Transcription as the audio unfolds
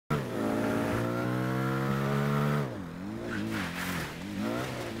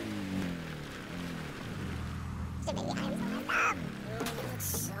it, baby. I'm so messed up.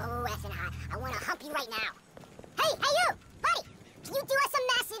 It's so effing hot. I want to hump you right now. Hey, you! Buddy! Can you do us a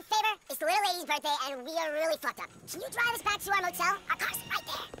massive favor? It's the little lady's birthday, and we are really fucked up. Can you drive us back to our motel? Our car's right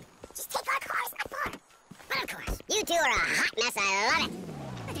there. Just take our car. It's not far. But of course, you two are a hot mess. I love it.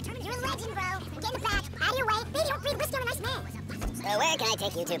 You're a legend, bro. Get in the back. Out of your way. Baby, don't breathe whiskey on a nice man. So where can I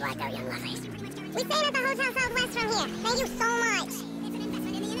take you to, Blackberry young lovers? We stayed at the Hotel Southwest from here. Thank you so much. It's an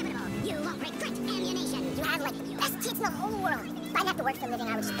investment in the inevitable. You won't regret ammunition. You have, like, the best kids in the whole world. If I didn't have to work for a living,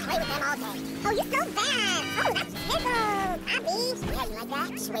 I would just play with them all day. Oh, you're so bad. Oh, that's pickles. Abby. Yeah, you like that?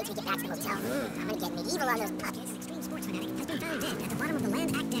 Just wait till we get back to the motel. I'm gonna get medieval on those puppies. Extreme sports fanatic has been found dead at the bottom of the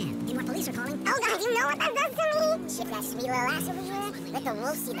Land Act Dam. In what police are calling... Oh, God, you know what that does to me? Ship that sweet little ass over here. Let the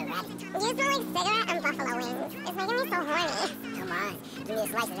wolf see the rabbit. You smell like cigarette and buffalo wings. It's making me so horny. Come on. Give me a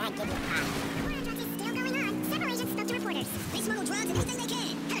slice of that, give me a pie. Still going on. Several agents spoke to reporters. They smuggle drugs and anything they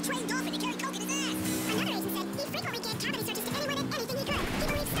can. Had a trained dolphin to carry coke in his ass. Another agent said he frequently gave cavity searches to anyone and anything he could.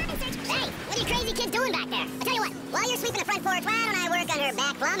 People need stop and search. Hey, what are you crazy kids doing back there? I tell you what, while you're sweeping the front porch, why don't I work on her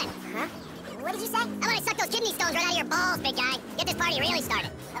back plumbing? Huh? What did you say? How about I suck those kidney stones right out of your balls, big guy? Get this party really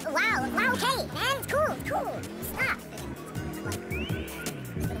started. Wow, okay, man, it's cool. Stop.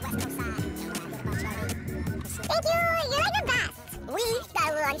 Thank you, you're like the best. We've got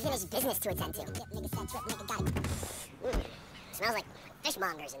a little unfinished business to attend to. Smells like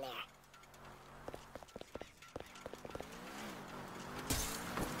fishmongers in there.